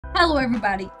Hello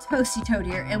everybody, Toasty Toad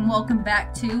here, and welcome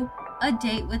back to A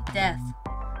Date with Death.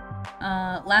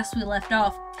 Last we left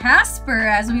off, Casper,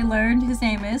 as we learned his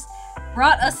name is,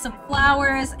 brought us some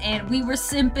flowers, and we were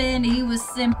simping, he was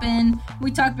simping,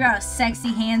 we talked about how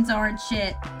sexy hands are and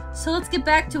shit. So let's get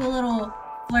back to a little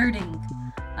flirting.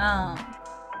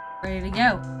 Ready to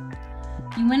go.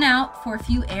 You went out for a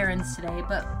few errands today,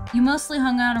 but you mostly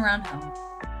hung out around home.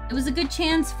 It was a good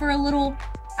chance for a little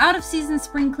out-of-season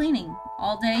spring cleaning.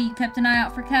 All day you kept an eye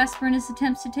out for Casper and his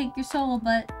attempts to take your soul,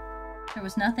 but there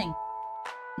was nothing.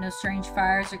 No strange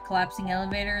fires or collapsing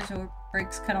elevators or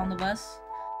brakes cut on the bus.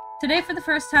 Today, for the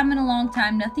first time in a long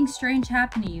time, nothing strange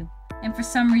happened to you, and for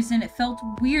some reason it felt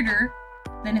weirder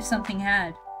than if something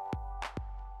had.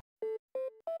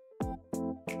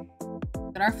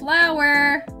 Look at our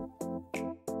flower!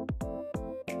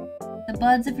 The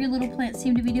buds of your little plant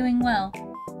seem to be doing well.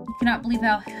 You cannot believe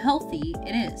how healthy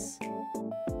it is.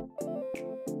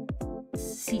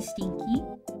 See Stinky?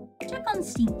 Check on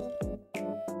Stinky.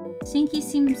 Stinky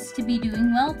seems to be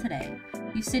doing well today.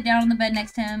 You sit down on the bed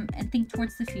next to him and think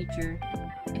towards the future.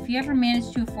 If you ever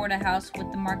manage to afford a house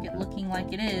with the market looking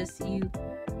like it is,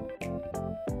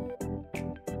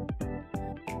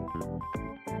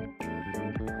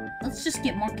 Let's just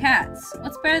get more cats.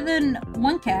 What's better than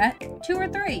one cat? 2 or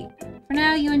 3. For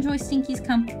now, you enjoy Stinky's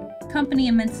company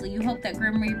immensely. You hope that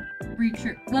Grim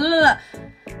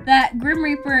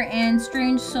Reaper and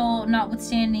Strange Soul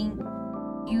notwithstanding,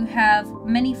 you have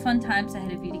many fun times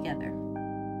ahead of you together.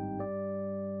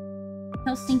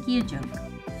 Tell Stinky a joke.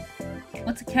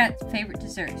 What's a cat's favorite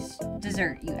dessert,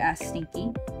 you ask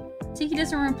Stinky. Stinky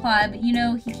doesn't reply, but you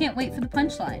know he can't wait for the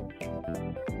punchline.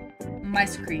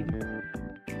 Ice cream.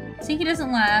 Stinky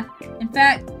doesn't laugh. In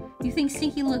fact, you think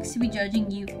Stinky looks to be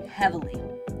judging you heavily.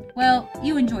 Well,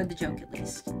 you enjoyed the joke at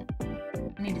least.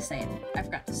 I need to say it. I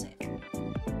forgot to say it.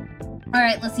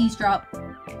 Alright, let's eavesdrop.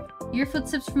 You hear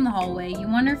footsteps from the hallway. You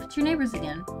wonder if it's your neighbors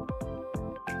again.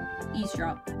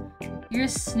 Eavesdrop. You hear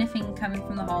sniffing coming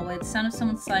from the hallway, the sound of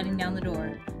someone sliding down the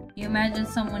door. You imagine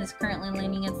someone is currently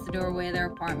leaning against the doorway of their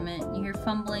apartment. You hear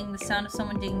fumbling, the sound of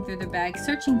someone digging through their bag,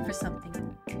 searching for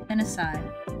something. Then a sigh.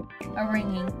 A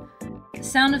ringing. The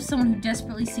sound of someone who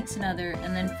desperately seeks another,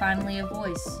 and then finally a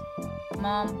voice.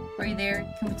 Mom, are you there?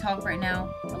 Can we talk right now?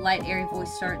 A light, airy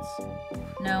voice starts.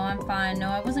 No, I'm fine. No,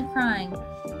 I wasn't crying.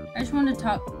 I just wanted to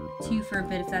talk to you for a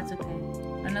bit, if that's okay.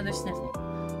 Another sniffle.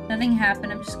 Nothing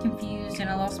happened. I'm just confused, and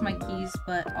I lost my keys,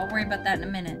 but I'll worry about that in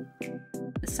a minute.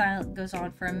 The silence goes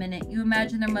on for a minute. You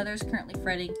imagine their mother is currently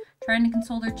fretting, trying to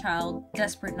console their child,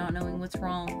 desperate, not knowing what's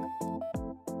wrong.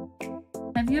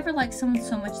 Have you ever liked someone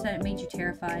so much that it made you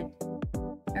terrified?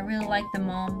 I really like them,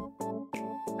 Mom.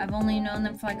 I've only known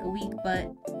them for like a week, but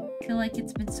I feel like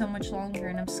it's been so much longer,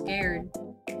 and I'm scared.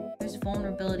 There's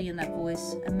vulnerability in that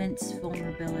voice, immense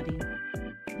vulnerability.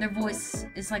 Their voice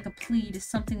is like a plea to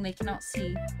something they cannot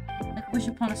see, like a wish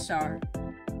upon a star.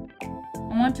 I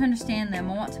want to understand them,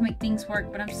 I want to make things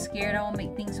work, but I'm scared I will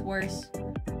make things worse.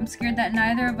 I'm scared that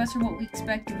neither of us are what we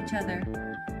expect of each other.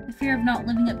 The fear of not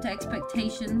living up to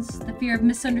expectations, the fear of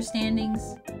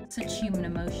misunderstandings, such human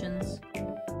emotions.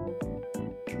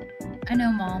 I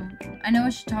know, Mom. I know I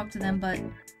should talk to them, but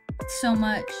it's so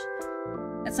much.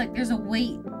 It's like there's a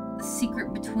weight, a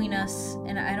secret between us,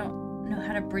 and I don't know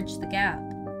how to bridge the gap.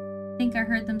 I think I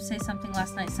heard them say something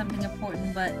last night, something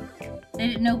important, but they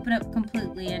didn't open up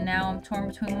completely, and now I'm torn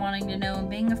between wanting to know and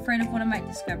being afraid of what I might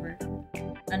discover.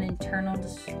 An internal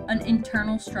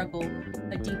struggle,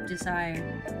 a deep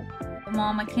desire. But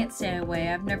Mom, I can't stay away.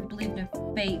 I've never believed in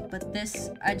fate, but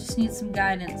I just need some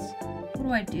guidance. What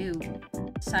do I do?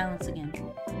 Silence again.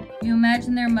 You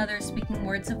imagine their mother speaking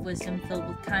words of wisdom filled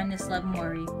with kindness, love, and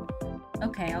worry.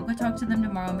 Okay, I'll go talk to them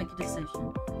tomorrow and make a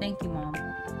decision. Thank you, Mom.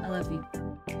 I love you.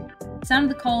 The sound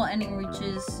of the call ending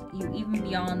reaches you even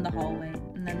beyond the hallway,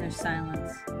 and then there's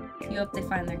silence. You hope they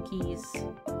find their keys.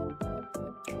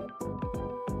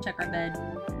 Check our bed.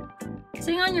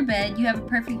 Sitting on your bed, you have a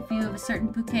perfect view of a certain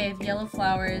bouquet of yellow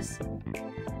flowers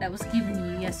that was given to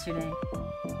you yesterday.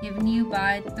 Given you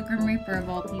by the Grim Reaper of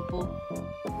all people.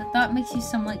 The thought makes you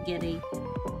somewhat giddy.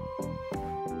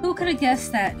 Who could have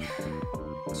guessed that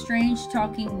strange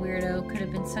talking weirdo could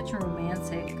have been such a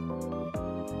romantic?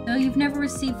 Though you've never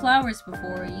received flowers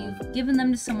before, you've given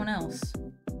them to someone else.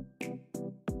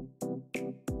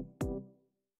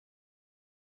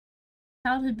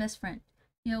 Childhood best friend.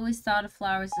 You always thought of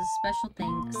flowers as a special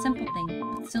thing, a simple thing,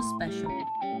 but still special.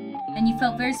 And you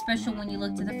felt very special when you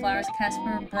looked at the flowers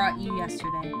Casper brought you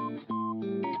yesterday.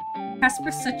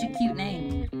 Casper's such a cute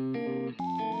name.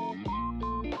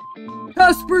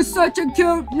 Casper's such a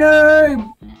cute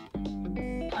name!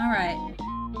 Alright.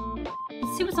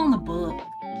 Let's see what's on the book.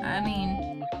 I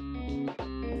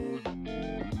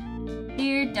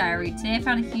diary. Today I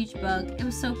found a huge bug. It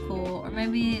was so cool. Or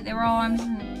maybe they were all arms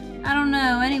and... I don't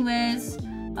know. Anyways,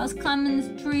 I was climbing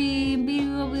this tree.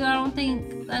 I don't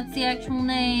think that's the actual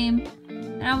name.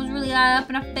 And I was really high up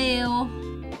and I fell.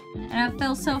 And I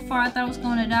fell so far I thought I was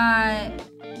going to die.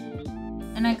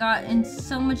 And I got in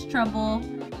so much trouble.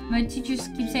 My teachers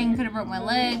keep saying I could have broke my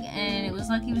leg. And it was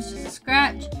lucky it was just a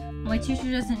scratch. My teacher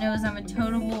doesn't know is I'm a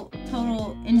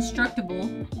total indestructible.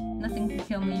 Nothing can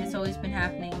kill me. It's always been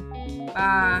happening.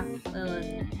 Bye,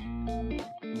 Lilith.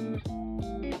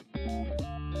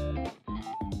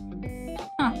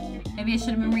 Huh. Maybe I should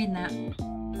have been reading that.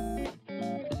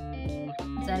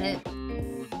 Is that it?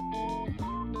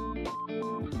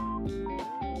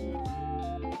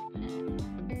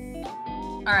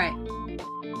 Alright.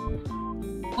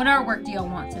 What artwork do y'all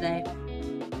want today?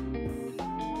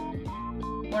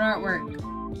 What artwork?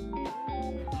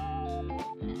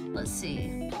 Let's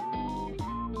see.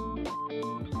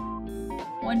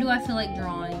 What do I feel like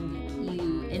drawing,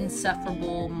 you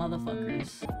insufferable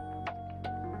motherfuckers?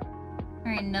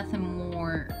 There ain't nothing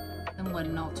more than what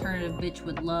an alternative bitch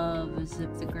would love, as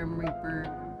if the Grim Reaper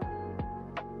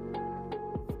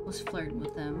was flirting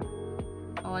with them.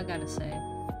 All I gotta say.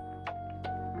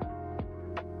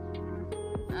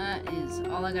 That is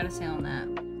all I gotta say on that.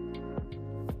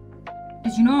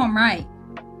 Cause you know I'm right.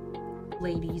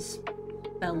 Ladies,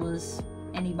 fellas,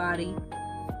 anybody.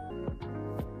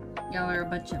 Y'all are a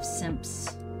bunch of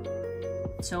simps.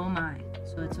 So am I.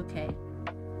 So it's okay.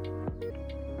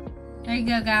 There you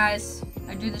go, guys.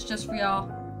 I do this just for y'all.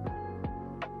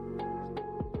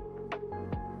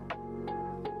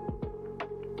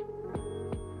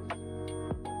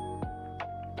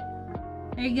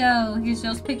 There you go. Here's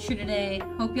y'all's picture today.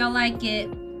 Hope y'all like it.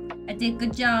 I did a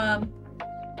good job.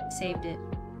 Saved it.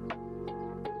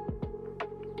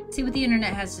 See what the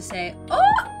internet has to say. Oh!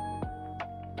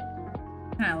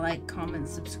 Can I like, comment,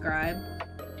 subscribe?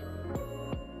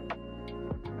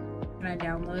 Can I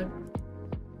download?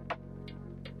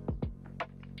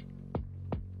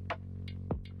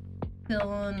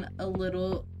 Feeling a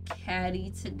little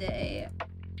catty today.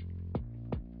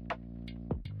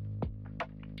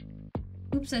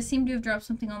 Oops, I seem to have dropped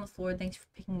something on the floor. Thanks for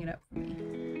picking it up for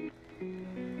me.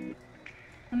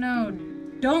 Oh no,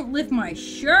 don't lift my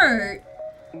shirt!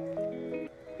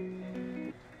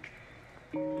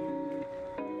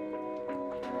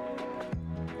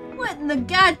 What in the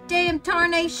goddamn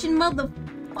tarnation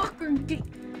motherfucker?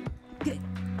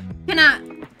 Can I?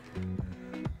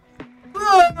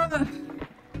 Ugh.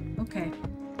 Okay.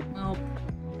 Well,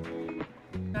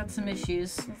 got some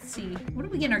issues. Let's see. What do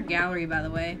we get in our gallery, by the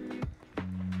way?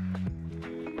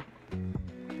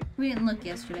 We didn't look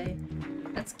yesterday.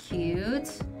 That's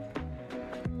cute.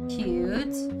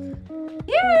 Cute.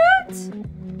 Cute!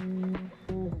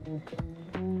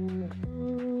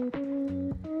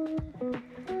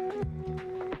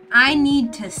 I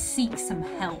need to seek some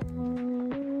help.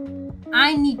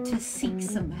 I need to seek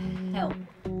some help.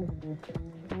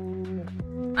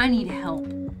 I need help.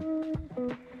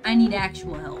 I need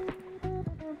actual help.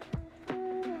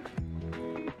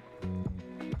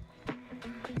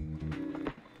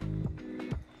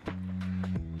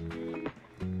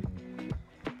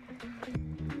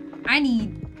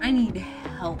 I need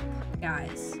help,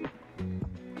 guys.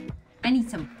 I need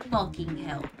some fucking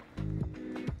help.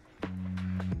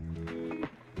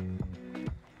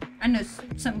 I know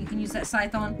something you can use that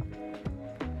scythe on.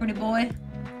 Pretty boy.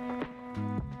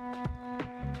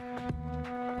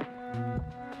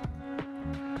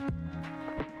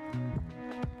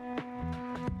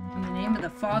 In the name of the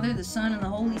Father, the Son, and the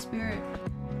Holy Spirit.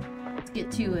 Let's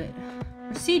get to it.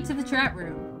 Proceed to the chat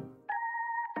room.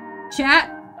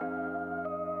 Chat!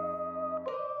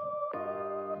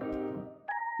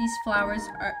 These flowers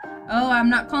are... Oh, I'm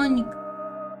not calling you...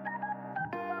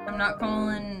 I'm not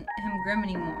calling him Grim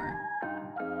anymore.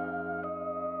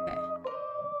 Okay.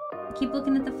 Keep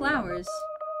looking at the flowers.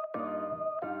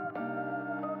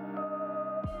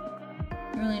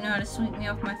 You really know how to sweep me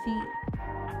off my feet.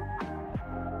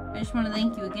 I just want to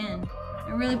thank you again.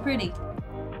 They're really pretty.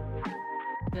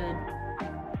 Good.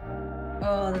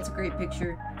 Oh, that's a great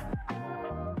picture.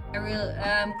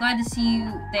 I'm glad to see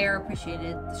you there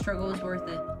appreciated. The struggle was worth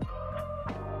it.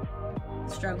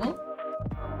 Struggle?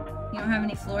 You don't have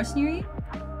any florists near you?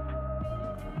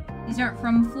 These aren't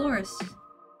from a florist.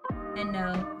 And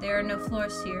no, there are no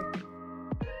florists here.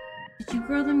 Did you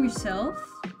grow them yourself?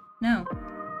 No.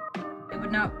 They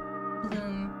would not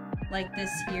bloom like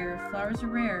this here. Flowers are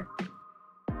rare.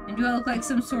 And do I look like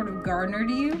some sort of gardener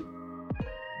to you?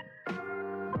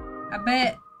 I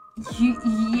bet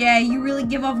yeah, you really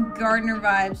give off gardener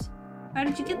vibes. How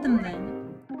did you get them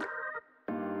then?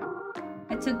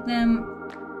 I took them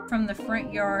from the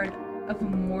front yard of a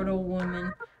mortal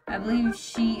woman. I believe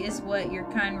she is what your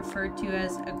kind referred to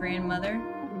as a grandmother.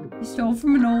 You stole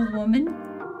from an old woman?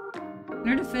 In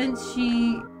her defense,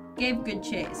 she gave good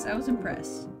chase. I was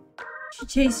impressed. She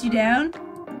chased you down?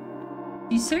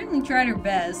 She certainly tried her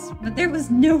best, but there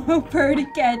was no hope for her to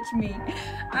catch me.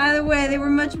 Either way, they were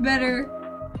much better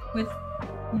with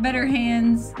better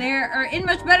hands. They are in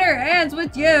much better hands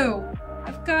with you.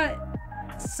 I've got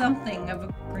something of a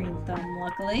green thumb,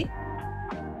 luckily.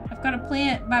 I've got a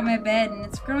plant by my bed and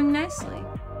it's growing nicely.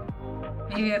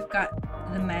 Maybe I've got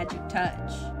the magic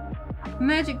touch.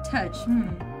 Magic touch,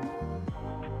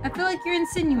 I feel like you're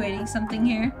insinuating something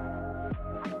here.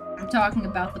 I'm talking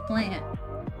about the plant.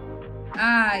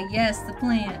 Ah, yes, the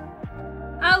plant.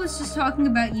 I was just talking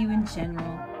about you in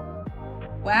general.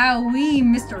 Wowee,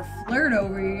 Mr. Flirt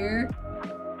over here.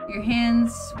 Your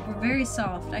hands were very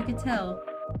soft, I could tell,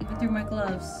 even through my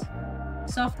gloves.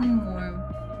 Soft and warm.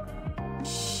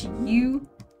 Shh, you.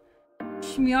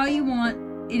 Shh me all you want,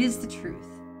 it is the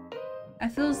truth. I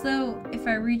feel as though if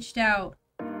I reached out,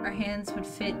 our hands would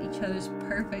fit each other's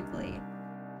perfectly.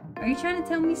 Are you trying to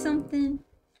tell me something?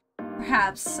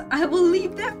 Perhaps I will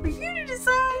leave that for you to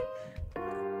decide.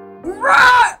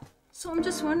 Rah! So I'm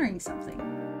just wondering something.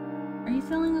 Are you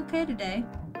feeling okay today?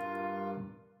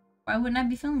 Why wouldn't I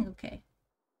be feeling okay?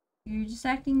 You're just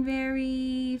acting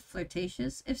very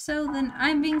flirtatious. If so, then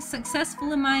I'm being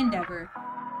successful in my endeavor.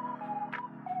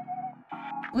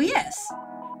 Well, yes.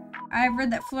 I have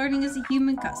read that flirting is a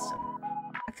human custom.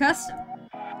 A custom.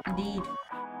 Indeed.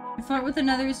 To flirt with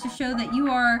another is to show that you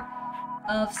are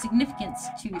of significance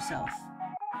to yourself.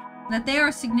 That they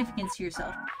are significant to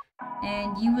yourself.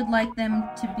 And you would like them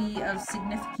to be of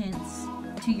significance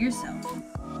to yourself.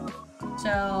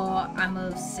 So, I'm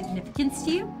of significance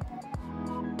to you?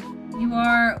 You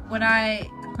are what I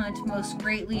hunt most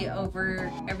greatly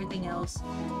over everything else.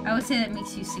 I would say that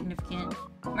makes you significant.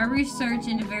 My research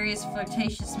into various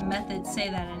flirtatious methods say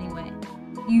that anyway.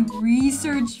 You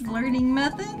research flirting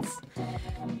methods?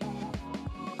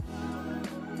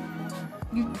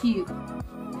 You're cute.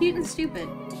 Cute and stupid.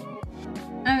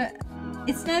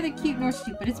 It's neither cute nor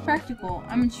stupid, it's practical.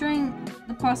 I'm ensuring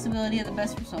the possibility of the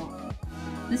best result.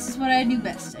 This is what I do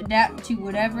best, adapt to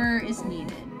whatever is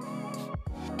needed.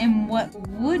 And what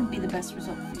would be the best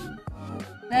result for you?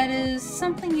 That is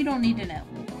something you don't need to know.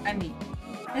 I mean,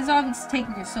 it's obvious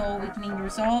taking your soul, weakening your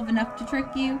resolve enough to trick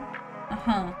you.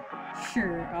 Uh-huh.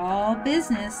 Sure, all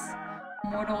business.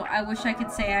 Mortal, I wish I could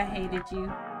say I hated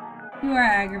you. You are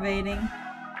aggravating.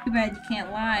 Too bad you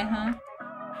can't lie, huh?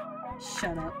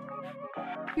 Shut up.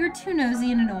 You're too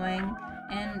nosy and annoying,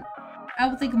 and I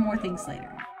will think of more things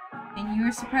later. And you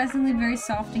are surprisingly very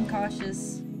soft and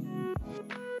cautious.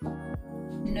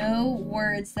 No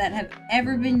words that have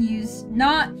ever been used,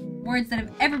 not words that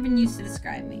have ever been used to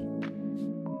describe me.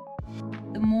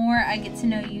 The more I get to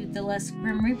know you, the less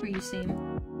Grim Reaper you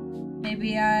seem.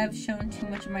 Maybe I've shown too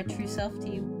much of my true self to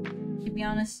you. To be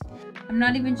honest, I'm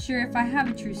not even sure if I have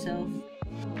a true self.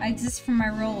 I exist for my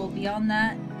role. Beyond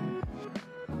that,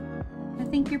 I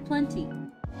think you're plenty.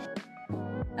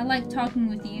 I like talking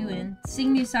with you and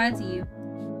seeing new sides of you.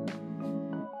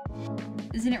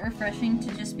 Isn't it refreshing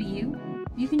to just be you?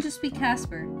 You can just be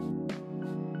Casper.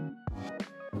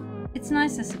 It's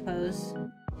nice, I suppose.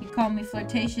 You call me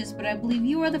flirtatious, but I believe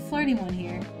you are the flirty one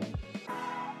here.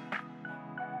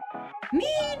 Me?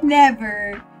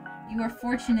 Never! You are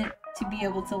fortunate to be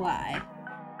able to lie.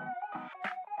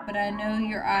 But I know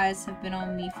your eyes have been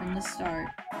on me from the start.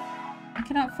 I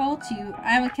cannot fault you.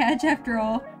 I am a catch after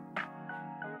all.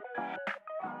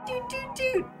 Doot doot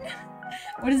doot!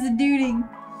 What is it dooting?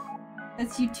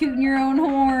 That's you tooting your own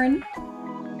horn.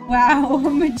 Wow,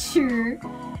 mature.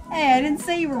 Hey, I didn't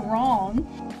say you were wrong.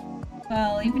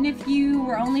 Well, even if you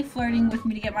were only flirting with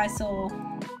me to get my soul,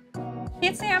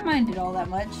 can't say I minded all that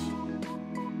much.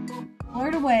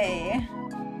 Flirt away.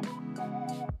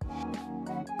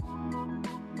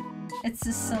 It's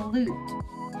a salute,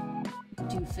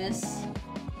 doofus.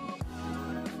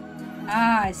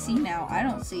 Ah, I see now. I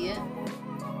don't see it.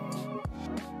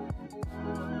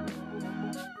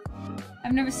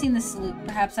 I've never seen this salute.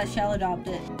 Perhaps I shall adopt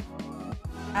it.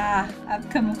 Ah, I've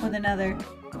come up with another.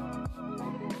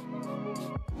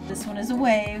 This one is a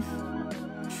wave.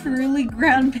 Truly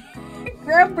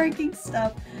groundbreaking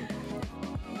stuff.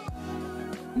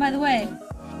 By the way,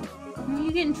 will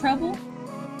you get in trouble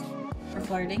for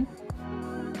flirting?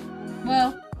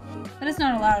 Well, that is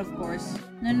not allowed, of course.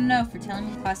 No, for telling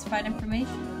me classified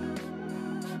information.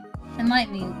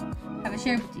 Enlighten me. Have I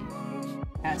shared with you?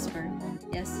 Casper.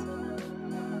 Yes.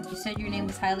 You said your name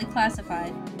was highly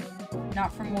classified.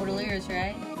 Not for mortal ears,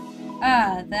 right?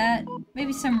 Ah, that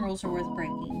Maybe some rules are worth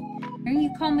breaking. Hearing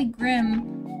you call me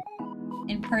Grim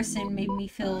in person made me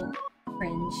feel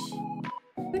cringe.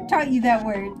 Who taught you that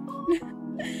word?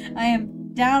 I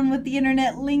am down with the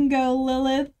internet lingo,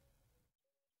 Lilith.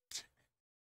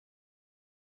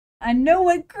 I know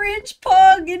what cringe,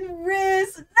 pog, and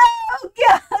Riz. No,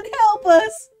 God, help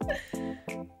us.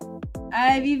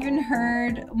 I've even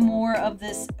heard more of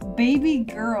this baby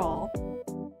girl.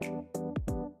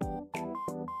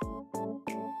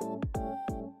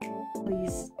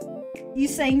 Please. You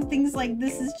saying things like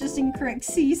this is just incorrect.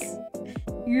 Cease.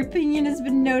 Your opinion has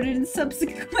been noted and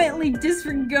subsequently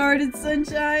disregarded,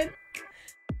 Sunshine.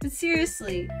 But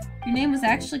seriously, your name was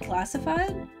actually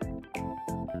classified?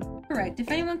 Correct.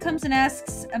 If anyone comes and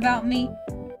asks about me,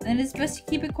 then it's best to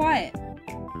keep it quiet.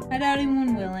 I doubt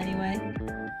anyone will anyway.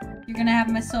 You're gonna have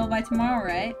my soul by tomorrow,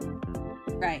 right?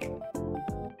 Right.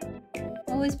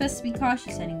 Always best to be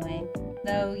cautious anyway,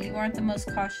 though you aren't the most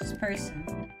cautious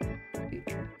person.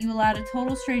 You allowed a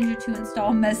total stranger to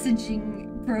install a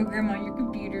messaging program on your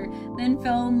computer, then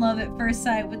fell in love at first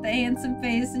sight with a handsome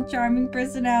face and charming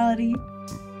personality.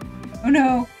 Oh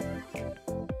no!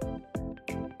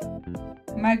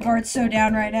 My guard's so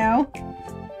down right now.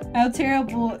 How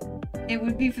terrible it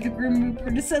would be for the Grim Reaper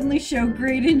to suddenly show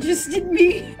great interest in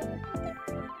me.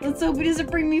 Let's hope he doesn't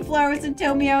bring me flowers and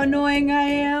tell me how annoying I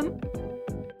am.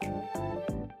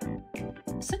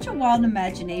 Such a wild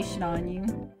imagination on you.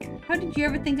 How did you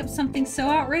ever think of something so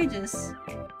outrageous?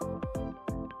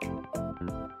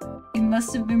 You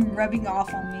must have been rubbing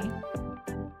off on me.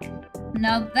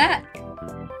 Now that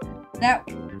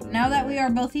we are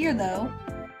both here, though,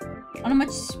 on a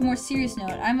much more serious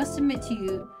note, I must admit to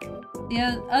you,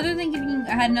 the other than giving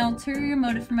I had an ulterior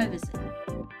motive for my visit.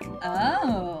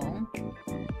 Oh.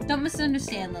 Don't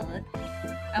misunderstand, Lilith.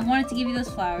 I wanted to give you those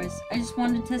flowers. I just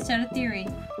wanted to test out a theory.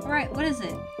 Alright, what is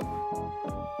it?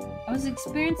 I was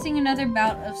experiencing another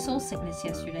bout of soul sickness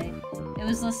yesterday. It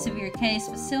was a less severe case,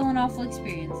 but still an awful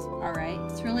experience. Alright,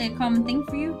 it's really a common thing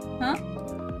for you, huh?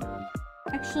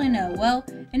 Actually, no. Well,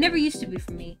 it never used to be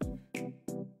for me.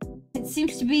 It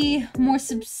seems to be more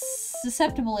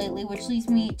susceptible lately, which leads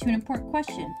me to an important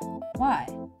question. Why?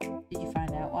 Did you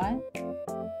find out why?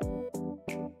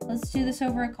 Let's do this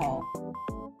over a call.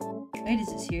 Wait, is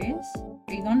it serious?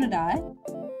 Are you going to die?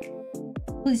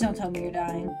 Please don't tell me you're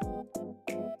dying.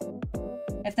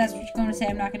 If that's what you're going to say,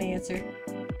 I'm not going to answer.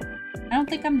 I don't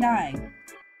think I'm dying.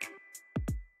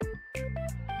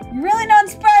 I'm really not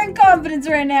inspiring confidence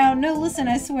right now. No, listen,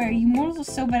 I swear, you mortals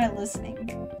are so bad at listening.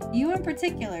 You in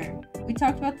particular. We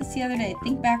talked about this the other day.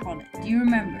 Think back on it. Do you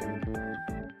remember?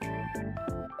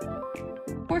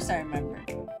 Of course I remember.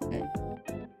 Good.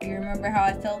 Do you remember how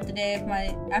I felt the day of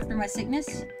after my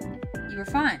sickness? You were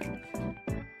fine.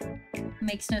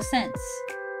 Makes no sense.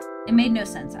 It made no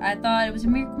sense. I thought it was a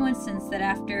mere coincidence that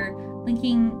after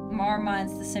linking our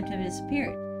minds, the symptom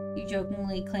disappeared. You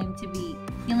jokingly claimed to be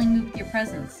healing me with your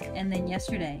presence, and then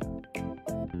yesterday,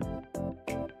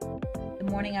 the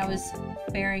morning I was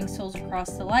ferrying souls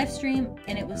across the live stream,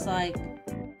 and it was like,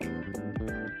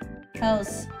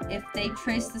 hells, if they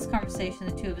trace this conversation,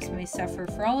 the two of us may suffer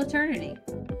for all eternity.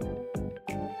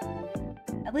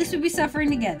 At least we'd be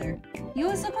suffering together. You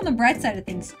always look on the bright side of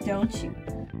things, don't you?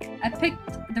 I picked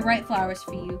the right flowers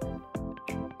for you.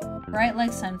 Bright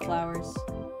like sunflowers.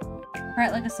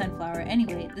 Bright like a sunflower.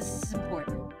 Anyway, this is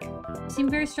important. You seem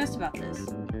very stressed about this.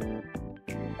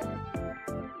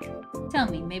 Tell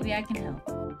me, maybe I can help.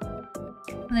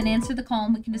 And then answer the call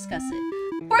and we can discuss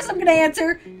it. Of course I'm gonna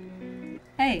answer!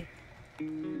 Hey.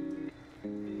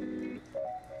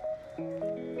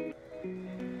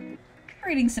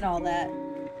 Greetings and all that.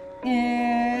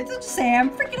 Don't just say I'm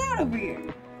freaking out over here.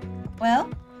 Well,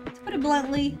 to put it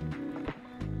bluntly,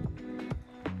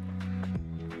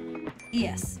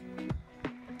 yes.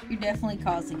 You're definitely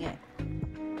causing it.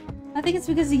 I think it's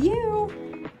because of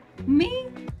you. Me?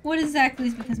 What exactly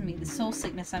is because of me? The soul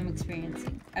sickness I'm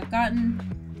experiencing. I've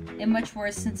gotten it much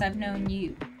worse since I've known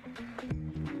you.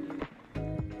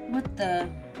 What the?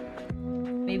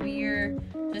 Maybe you're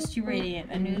just too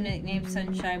radiant. A new nickname,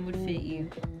 Sunshine, would fit you.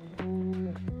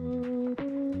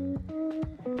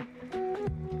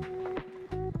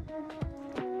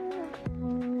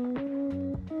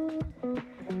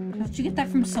 Don't you get that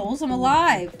from souls? I'm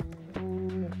alive!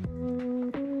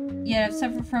 Yet I've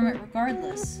suffered from it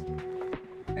regardless.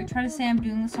 Are you trying to say I'm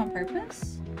doing this on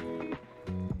purpose?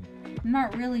 I'm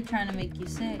not really trying to make you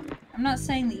sick. I'm not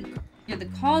saying that you're the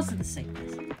cause of the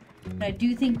sickness, but I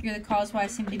do think you're the cause why I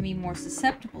seem to be more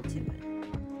susceptible to it.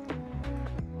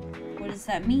 What does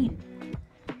that mean?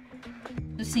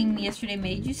 So seeing me yesterday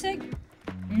made you sick?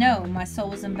 No, my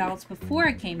soul was imbalanced before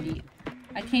I came to you.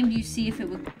 I came to you to see if it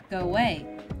would go away.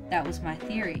 That was my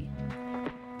theory.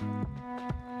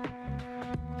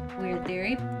 Weird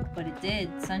theory, but it did.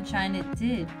 Sunshine, it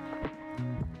did.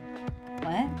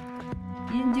 What?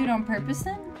 You didn't do it on purpose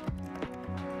then?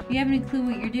 You have any clue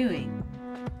what you're doing?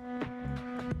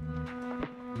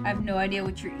 I have no idea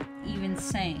what you're even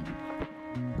saying.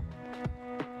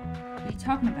 What are you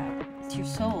talking about? It's your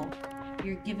soul.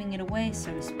 You're giving it away,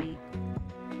 so to speak.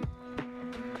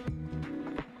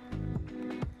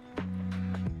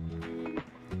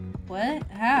 What?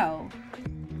 How?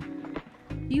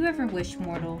 Do you ever wish,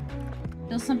 mortal?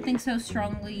 Feel something so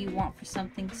strongly you want for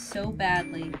something so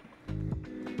badly.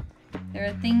 There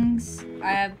are things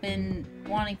I have been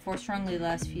wanting for strongly the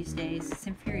last few days. It's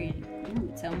infuriating.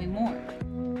 Ooh, tell me more.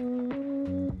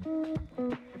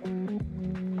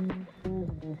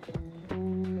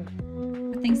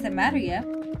 The things that matter, yeah?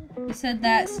 You said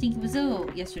that Stinky was ill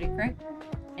yesterday, correct?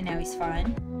 And now he's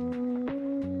fine.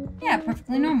 Yeah,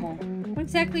 perfectly normal. What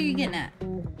exactly are you getting at?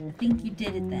 I think you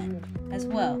did it then, as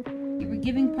well. You were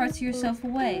giving parts of yourself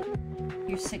away.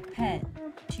 Your sick pet.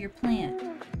 To your plant.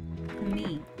 To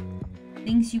me.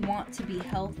 Things you want to be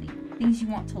healthy. Things you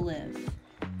want to live.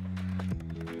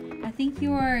 I think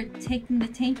you are taking the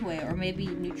taint away, or maybe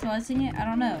neutralizing it. I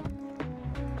don't know.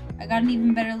 I got an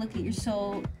even better look at your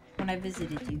soul when I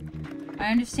visited you.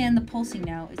 I understand the pulsing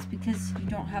now. It's because you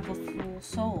don't have a full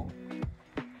soul.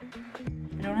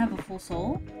 I don't have a full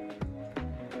soul?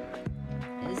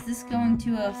 Is this going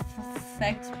to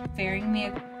affect ferrying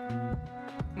me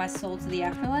my soul to the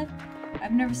afterlife?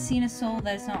 I've never seen a soul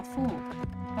that is not full.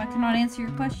 So I cannot answer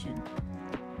your question.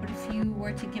 What if you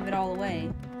were to give it all away?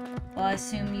 Well, I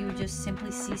assume you would just simply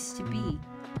cease to be.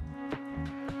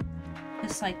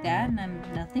 Just like that, and I'm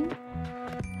nothing?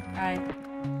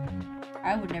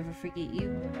 I would never forget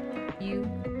you. You,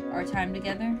 our time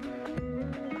together.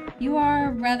 You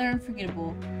are rather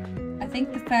unforgettable. I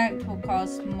think the fact will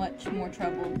cause much more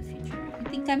trouble in the future. You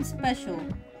think I'm special.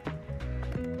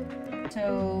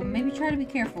 So, maybe try to be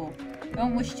careful.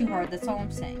 Don't wish too hard, that's all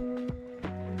I'm saying.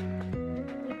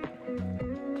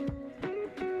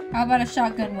 How about a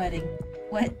shotgun wedding?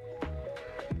 What?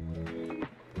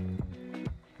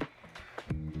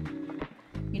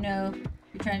 You know,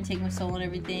 you're trying to take my soul and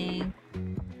everything.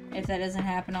 If that doesn't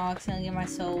happen, I'll accidentally give my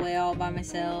soul away all by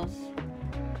myself.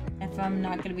 If I'm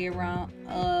not gonna be around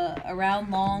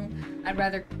long, I'd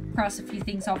rather cross a few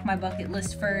things off my bucket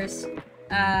list first.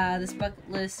 This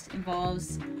bucket list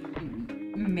involves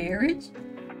marriage?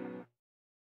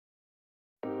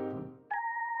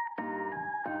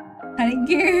 I don't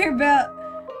care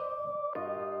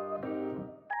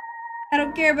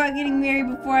about getting married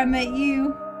before I met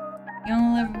you. You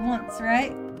only live once,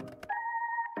 right?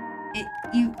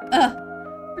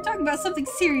 We're talking about something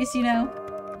serious, you know.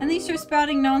 And then you start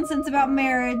spouting nonsense about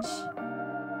marriage.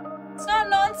 It's not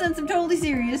nonsense, I'm totally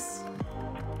serious.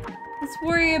 Let's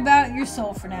worry about your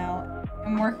soul for now.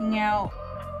 And working out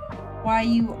why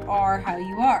you are how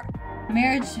you are.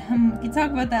 Marriage, we can talk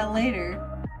about that later.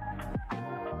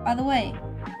 By the way,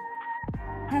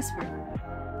 Casper.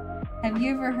 Have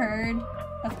you ever heard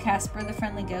of Casper the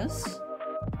Friendly Ghost?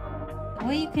 The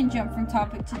way you can jump from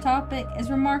topic to topic is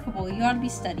remarkable. You ought to be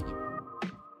studying.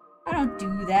 I don't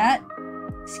do that.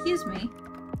 Excuse me.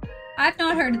 I've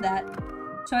not heard of that.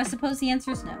 So I suppose the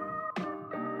answer is no.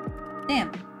 Damn.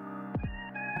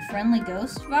 A friendly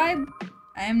ghost vibe?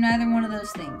 I am neither one of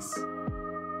those things.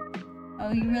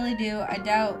 Oh, you really do? I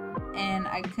doubt and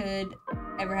I could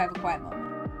ever have a quiet moment.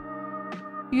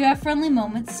 You have friendly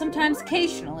moments, sometimes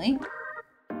occasionally.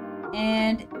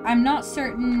 And I'm not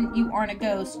certain you aren't a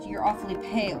ghost. You're awfully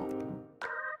pale.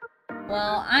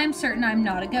 Well, I'm certain I'm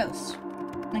not a ghost.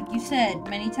 Like you said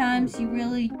many times, you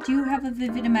really do have a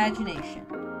vivid imagination.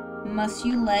 Must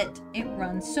you let it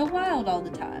run so wild all the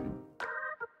time?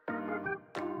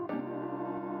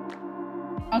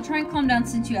 I'll try and calm down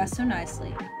since you asked so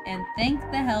nicely. And thank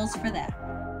the hells for that.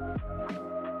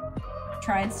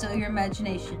 Try and still your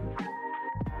imagination.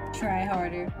 Try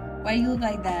harder. Why do you look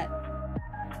like that?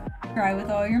 Try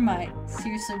with all your might.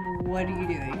 Seriously, what are you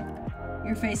doing?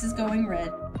 Your face is going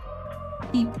red.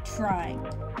 Keep trying.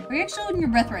 Are you actually holding your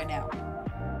breath right now?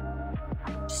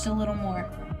 Just a little more.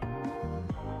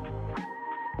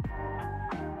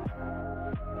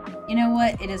 You know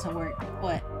what? It doesn't work.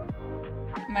 What?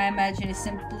 My imagination is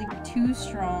simply too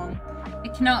strong.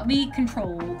 It cannot be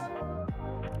controlled.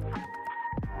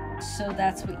 So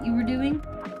that's what you were doing?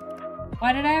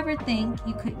 Why did I ever think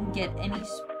you couldn't get any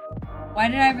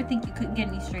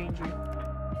stranger?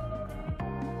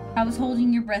 I was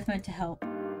holding your breath meant to help.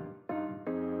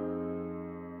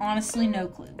 Honestly, no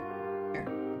clue. Sure.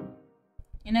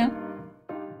 You know?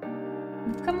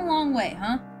 We've come a long way,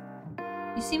 huh?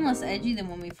 You seem less edgy than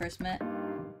when we first met.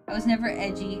 I was never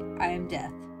edgy. I am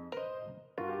death.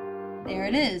 There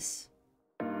it is.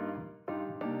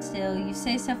 Still, you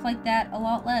say stuff like that a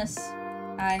lot less.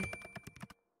 I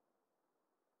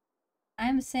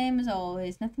am the same as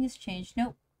always. Nothing has changed.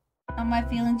 Nope. Not my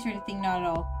feelings or anything, not at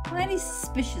all. Mighty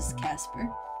suspicious, Casper.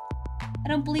 I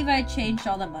don't believe I changed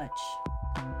all that much.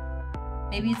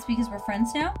 Maybe it's because we're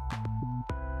friends now?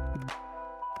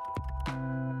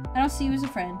 I don't see you as a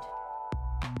friend.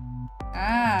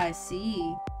 Ah, I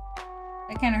see.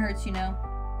 That kinda hurts, you know.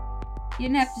 You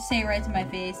didn't have to say it right to my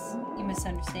face. You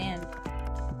misunderstand.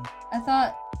 I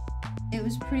thought it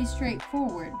was pretty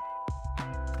straightforward.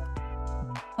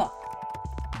 Fuck.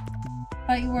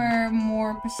 Thought you were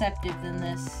more perceptive than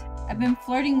this. I've been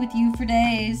flirting with you for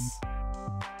days.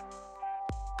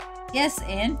 Yes,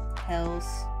 and hells.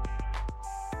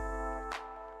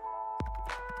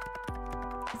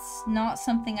 It's not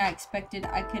something I expected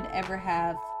I could ever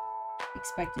have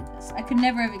expected this. I could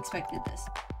never have expected this.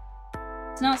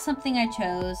 It's not something I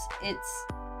chose. It's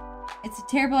a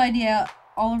terrible idea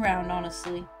all around,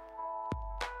 honestly.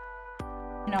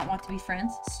 Do not want to be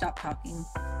friends? Stop talking.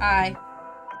 I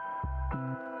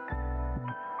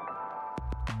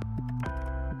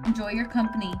enjoy your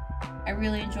company. I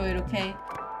really enjoy it, okay?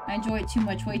 I enjoy it too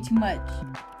much, way too much.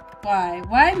 Why?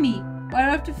 Why me? Why do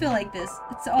I have to feel like this?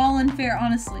 It's all unfair,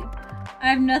 honestly. I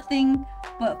have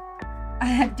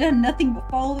done nothing but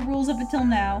follow the rules up until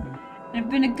now. And I've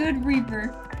been a good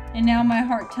reaper, and now my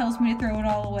heart tells me to throw it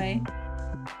all away.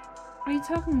 What are you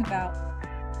talking about?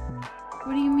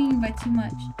 What do you mean by too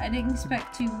much? I didn't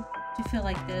expect to feel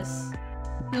like this.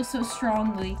 Feel so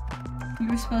strongly. You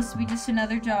were supposed to be just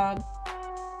another job.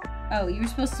 Oh, you were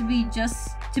supposed to be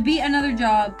another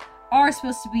job. Are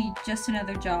supposed to be just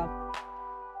another job.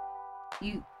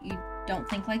 You don't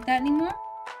think like that anymore?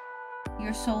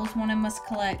 Your soul is one I must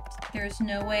collect. There is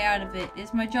no way out of it. It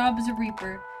is my job as a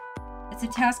reaper. It's a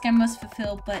task I must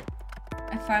fulfill, but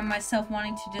I find myself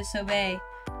wanting to disobey,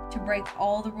 to break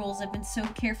all the rules I've been so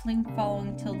carefully following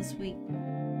until this week.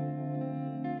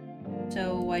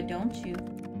 So why don't you?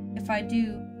 If I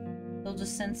do, they'll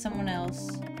just send someone else.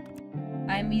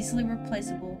 I am easily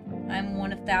replaceable. I am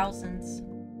one of thousands.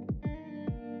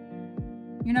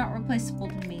 You're not replaceable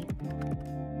to me.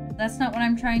 That's not what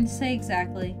I'm trying to say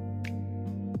exactly.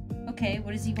 Okay,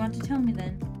 what does he want to tell me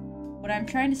then? What I'm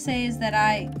trying to say is that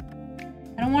I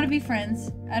don't want to be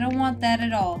friends. I don't want that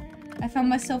at all. I found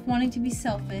myself wanting to be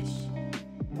selfish.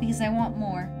 Because I want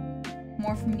more.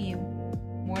 More from you.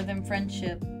 More than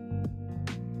friendship.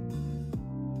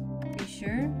 Are you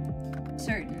sure?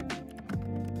 Certain.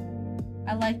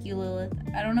 I like you, Lilith.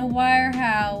 I don't know why or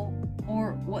how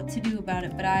or what to do about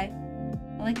it, but I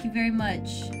like you very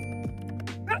much.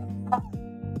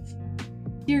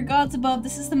 Dear gods above,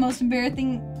 this is the most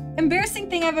embarrassing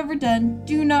thing I've ever done.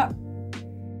 Do not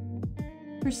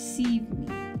perceive me.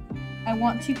 I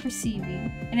want to perceive you.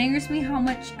 It angers me how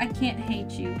much I can't hate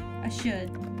you. I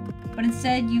should. But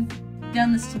instead, you've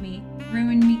done this to me.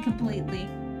 Ruined me completely.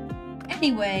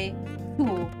 Anyway,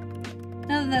 cool.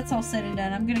 Now that that's all said and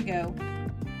done, I'm gonna go.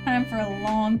 Time for a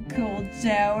long, cold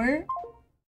shower.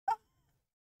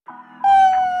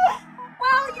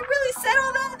 Wow, you really said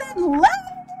all that and then left?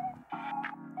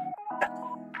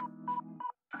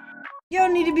 You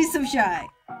don't need to be so shy.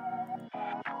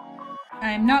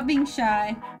 I am not being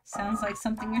shy. Sounds like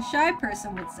something a shy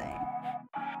person would say.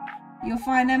 You'll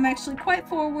find I'm actually quite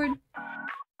forward.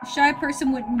 A shy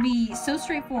person wouldn't be so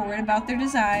straightforward about their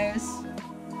desires.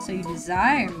 So you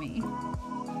desire me.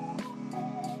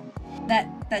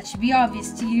 That should be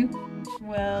obvious to you.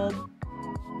 Well,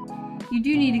 you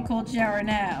do need a cold shower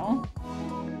now.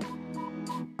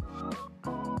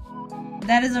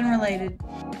 That is unrelated.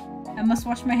 I must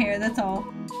wash my hair, that's all.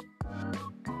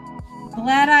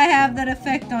 Glad I have that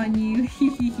effect on you.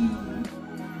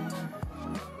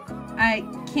 I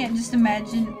can just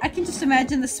imagine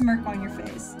the smirk on your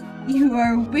face. You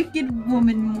are a wicked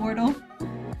woman, mortal.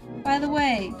 By the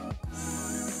way,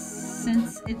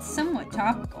 since it's somewhat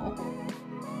topical,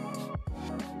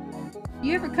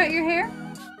 you ever cut your hair?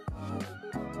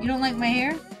 You don't like my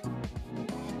hair?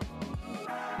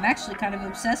 I'm actually kind of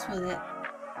obsessed with it.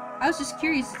 I was just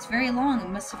curious, it's very long. It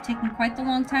must have taken quite the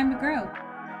long time to grow.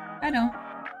 I don't.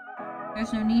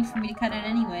 There's no need for me to cut it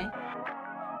anyway.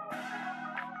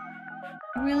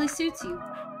 It really suits you.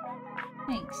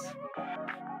 Thanks.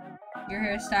 Your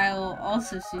hairstyle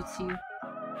also suits you.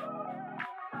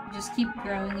 You just keep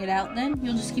growing it out then?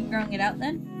 You'll just keep growing it out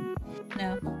then?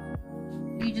 No.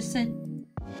 You just said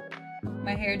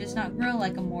my hair does not grow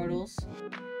like a mortal's.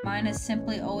 Mine has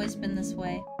simply always been this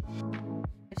way.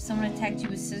 If If someone attacked you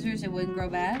with scissors, it wouldn't grow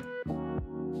back?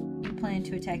 You plan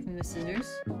to attack me with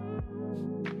scissors?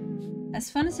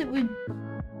 As fun as it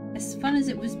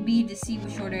was me to see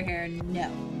with shorter hair,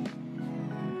 no.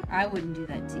 I wouldn't do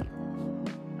that to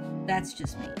you. That's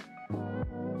just me.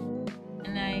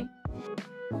 And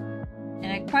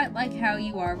I quite like how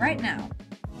you are right now.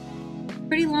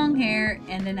 Pretty long hair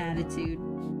and an attitude.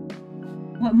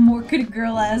 What more could a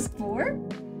girl ask for?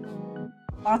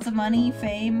 Lots of money,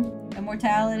 fame,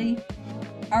 immortality.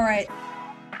 Alright,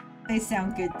 they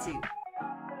sound good too.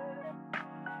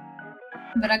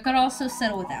 But I could also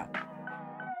settle without.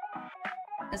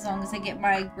 As long as I get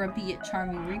my grumpy yet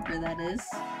charming Reaper, that is.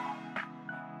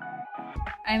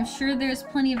 I am sure there's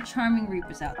plenty of charming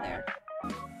Reapers out there.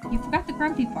 You forgot the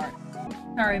grumpy part.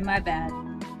 Sorry, my bad.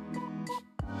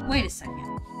 Wait a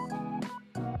second.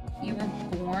 You were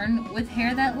born with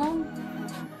hair that long?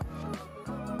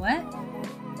 What?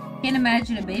 Can't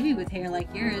imagine a baby with hair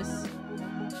like yours.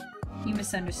 You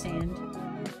misunderstand.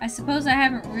 I suppose I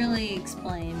haven't really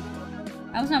explained.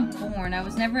 I was not born. I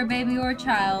was never a baby or a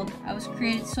child. I was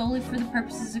created solely for the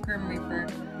purposes of Grim Reaper.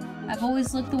 I've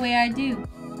always looked the way I do.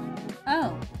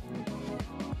 Oh.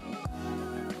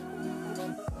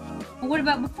 Well, what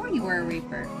about before you were a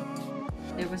Reaper?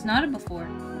 There was not a before.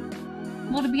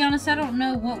 Well, to be honest, I don't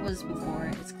know what was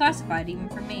before. It's classified even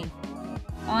for me.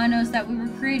 All I know is that we were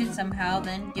created somehow,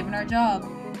 then given our job.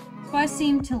 So I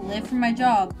seem to live for my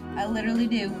job. I literally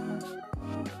do.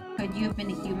 Could you have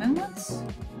been a human once?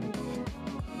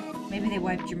 Maybe they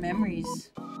wiped your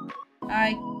memories.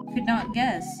 I could not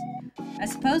guess. I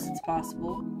suppose it's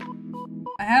possible.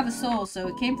 I have a soul, so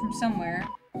it came from somewhere.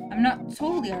 I'm not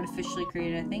totally artificially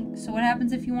created, I think. So what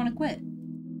happens if you want to quit?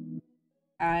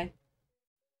 I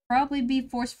probably be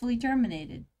forcefully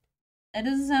terminated. That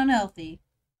doesn't sound healthy.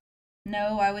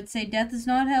 No, I would say death is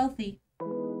not healthy.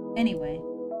 Anyway.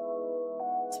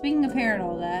 Speaking of hair and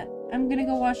all that, I'm gonna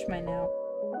go wash mine now.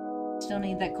 Still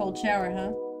need that cold shower,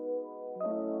 huh?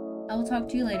 I will talk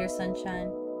to you later,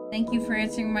 sunshine. Thank you for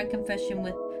answering my confession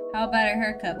with, how about a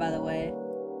haircut, by the way?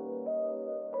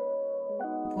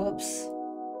 Whoops.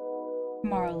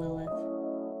 Tomorrow,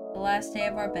 Lilith. The last day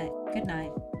of our bet. Good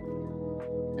night.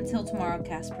 Until tomorrow,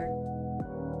 Casper.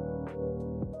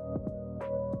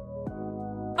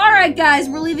 Alright, guys,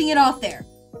 we're leaving it off there.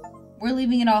 We're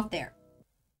leaving it off there.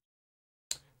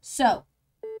 So,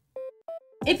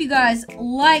 if you guys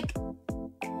like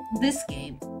this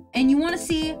game, and you want to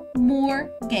see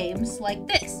more games like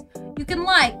this, you can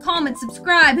like, comment,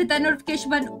 subscribe, hit that notification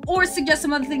button, or suggest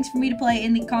some other things for me to play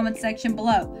in the comment section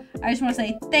below. I just want to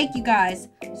say thank you guys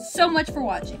so much for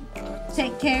watching.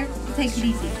 Take care, take it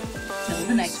easy. Till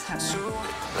the next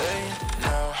time.